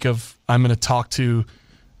streak of I'm going to talk to.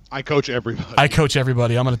 I coach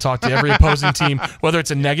everybody. I'm going to talk to every opposing team, whether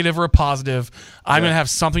it's a negative or a positive. I'm going to have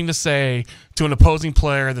something to say to an opposing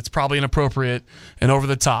player that's probably inappropriate and over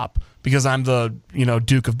the top because I'm the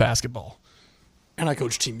Duke of basketball. And I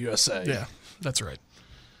coach Team USA. Yeah, that's right.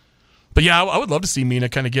 But yeah, I would love to see Mina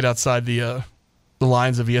kind of get outside the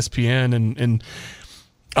lines of ESPN, and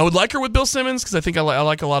I would like her with Bill Simmons because I think I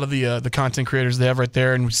like a lot of the content creators they have right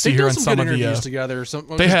there, and we see her on some of the interviews together.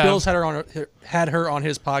 Bill's had her on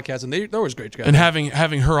his podcast, and they're always great together. And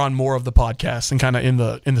having her on more of the podcast and kind of in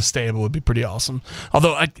the stable would be pretty awesome.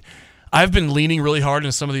 Although I've been leaning really hard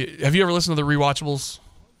into some of the. Have you ever listened to the Rewatchables?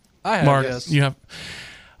 I have. Mark, yes. You have.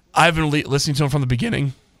 I've been listening to them from the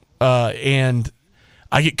beginning, and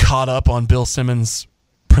I get caught up on Bill Simmons'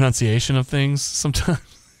 pronunciation of things sometimes.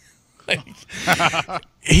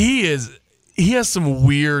 He has some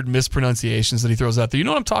weird mispronunciations that he throws out there. You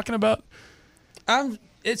know what I'm talking about?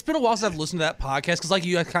 It's been a while since I've listened to that podcast because, like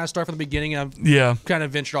you, I kind of start from the beginning. I've kind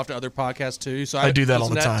of ventured off to other podcasts too. So I do that all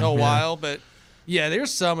the time. For a while, but yeah,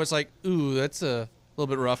 there's some. It's like, ooh, that's a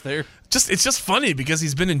little bit rough there. It's just funny because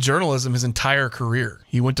he's been in journalism his entire career.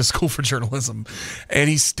 He went to school for journalism, and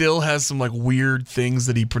he still has some like weird things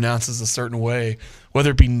that he pronounces a certain way,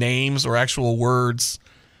 whether it be names or actual words.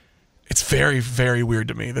 It's very, very weird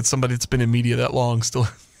to me that somebody that's been in media that long still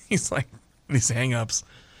he's like these hang-ups.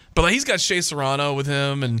 But like, he's got Shea Serrano with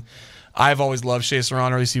him, and I've always loved Shea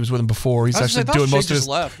Serrano. At least he was with him before. He's actually doing most of his.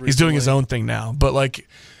 He's doing his own thing now. But like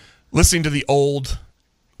listening to the old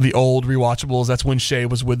Rewatchables, that's when Shea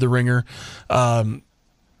was with the Ringer.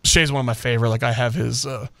 Shea's one of my favorite. Like I have his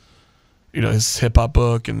his hip hop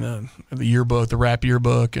book and the yearbook, the rap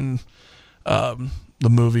yearbook, and the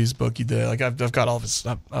movies book he did. Like I've got all of his.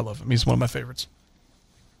 I love him. He's one of my favorites.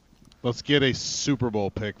 Let's get a Super Bowl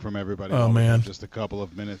pick from everybody. Oh man, just a couple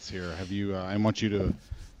of minutes here. Have you? I want you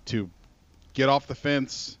to get off the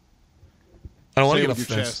fence. I don't want to get off the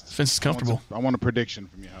fence. The fence is comfortable. I want a prediction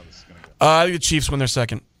from you how this is going to go. I think the Chiefs win their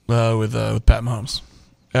second with Pat Mahomes.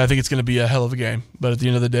 I think it's going to be a hell of a game. But at the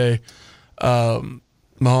end of the day,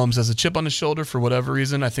 Mahomes has a chip on his shoulder for whatever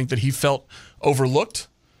reason. I think that he felt overlooked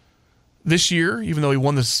this year, even though he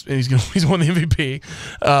won this, and he's won the MVP.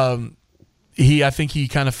 I think he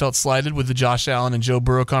kind of felt slighted with the Josh Allen and Joe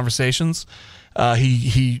Burrow conversations.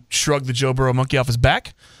 He shrugged the Joe Burrow monkey off his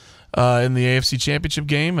back in the AFC Championship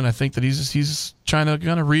game, and I think that he's trying to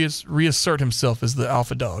kind of reassert himself as the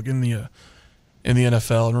alpha dog in the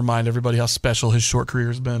NFL and remind everybody how special his short career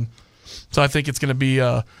has been. So I think it's going to be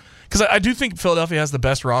because I do think Philadelphia has the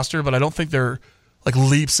best roster, but I don't think they're like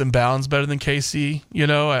leaps and bounds better than KC.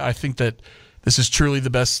 I think that this is truly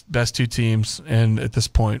the best two teams, and at this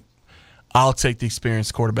point, I'll take the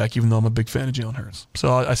experienced quarterback, even though I'm a big fan of Jalen Hurts.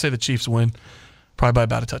 So I say the Chiefs win, probably by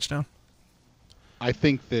about a touchdown. I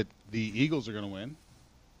think that the Eagles are going to win.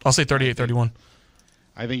 I'll say 38-31.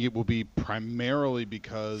 I think it will be primarily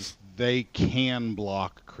because they can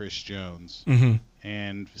block Chris Jones. Mm-hmm.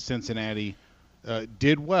 And Cincinnati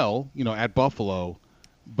did well, at Buffalo,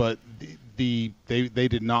 but they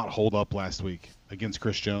did not hold up last week against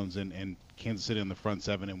Chris Jones and Kansas City on the front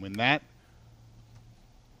seven. And when that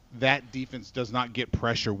defense does not get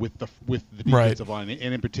pressure with the defensive line,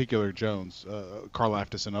 and in particular Jones,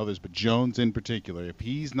 Karlaftis and others, but Jones in particular, if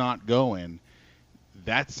he's not going,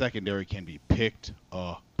 that secondary can be picked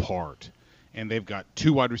apart. And they've got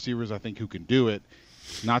two wide receivers, I think, who can do it.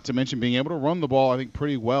 Not to mention being able to run the ball, I think,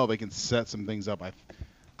 pretty well. They can set some things up.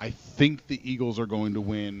 I think the Eagles are going to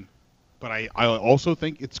win, but I also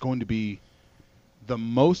think it's going to be the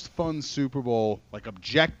most fun Super Bowl, like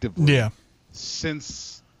objectively,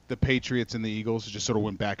 since the Patriots and the Eagles just sort of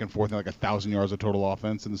went back and forth in like 1,000 yards of total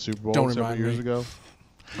offense in the Super Bowl several years ago.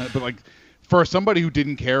 But like for somebody who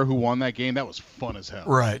didn't care who won that game, that was fun as hell.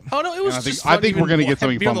 Right. Oh no, it was just I think we're going to get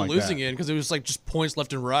something fun on the like losing that. end because it was like just points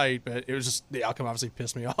left and right, but it was just the outcome obviously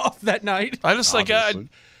pissed me off that night. I just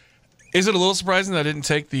is it a little surprising that I didn't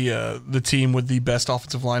take the team with the best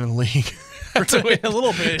offensive line in the league? A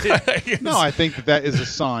little bit. No, I think that is a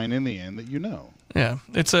sign in the end that Yeah,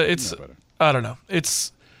 it's I don't know.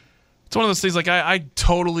 It's one of those things. Like I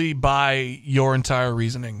totally buy your entire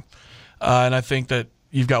reasoning, and I think that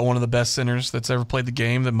you've got one of the best centers that's ever played the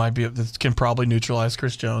game that can probably neutralize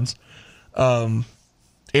Chris Jones. And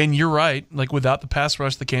you're right. Like without the pass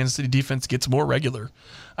rush, the Kansas City defense gets more regular.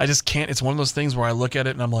 I just can't. It's one of those things where I look at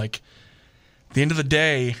it and I'm like, at the end of the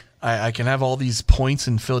day, I can have all these points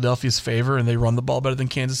in Philadelphia's favor and they run the ball better than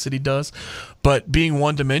Kansas City does. But being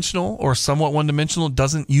one-dimensional or somewhat one-dimensional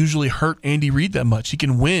doesn't usually hurt Andy Reid that much. He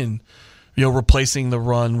can win, replacing the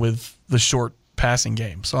run with the short passing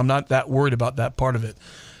game. So I'm not that worried about that part of it.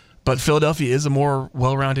 But Philadelphia is a more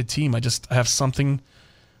well-rounded team. I just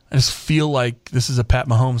feel like this is a Pat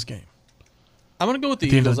Mahomes game. I'm going to go with the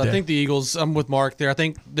Eagles. I think the Eagles, I'm with Mark there. I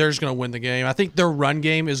think they're just going to win the game. I think their run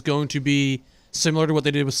game is going to be similar to what they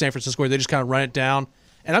did with San Francisco, where they just kind of run it down.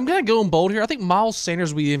 And I'm going to go bold here. I think Miles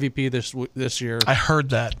Sanders will be the MVP this year. I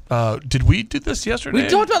heard that. Did we do this yesterday? We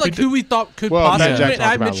talked about who we thought could possibly win.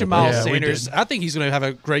 I mentioned Miles Sanders. We I think he's going to have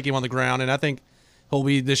a great game on the ground, and I think he'll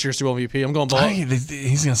be this year's Super Bowl MVP. I'm going bold.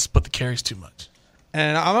 He's going to split the carries too much.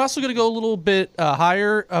 And I'm also going to go a little bit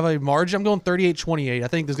higher of a margin. I'm going 38-28. I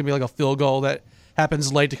think there's going to be like a field goal that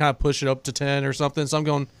happens late to kind of push it up to 10 or something. So I'm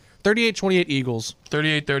going 38-28 Eagles.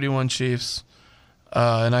 38-31 Chiefs.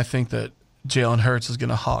 And I think that Jalen Hurts is going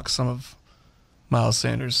to hawk some of Miles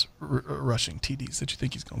Sanders' rushing TDs that you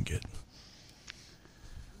think he's going to get.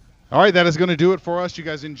 All right, that is going to do it for us. You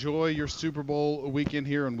guys enjoy your Super Bowl weekend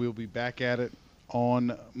here, and we'll be back at it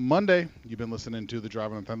on Monday. You've been listening to The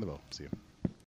Drive on Thunderbolt. See you.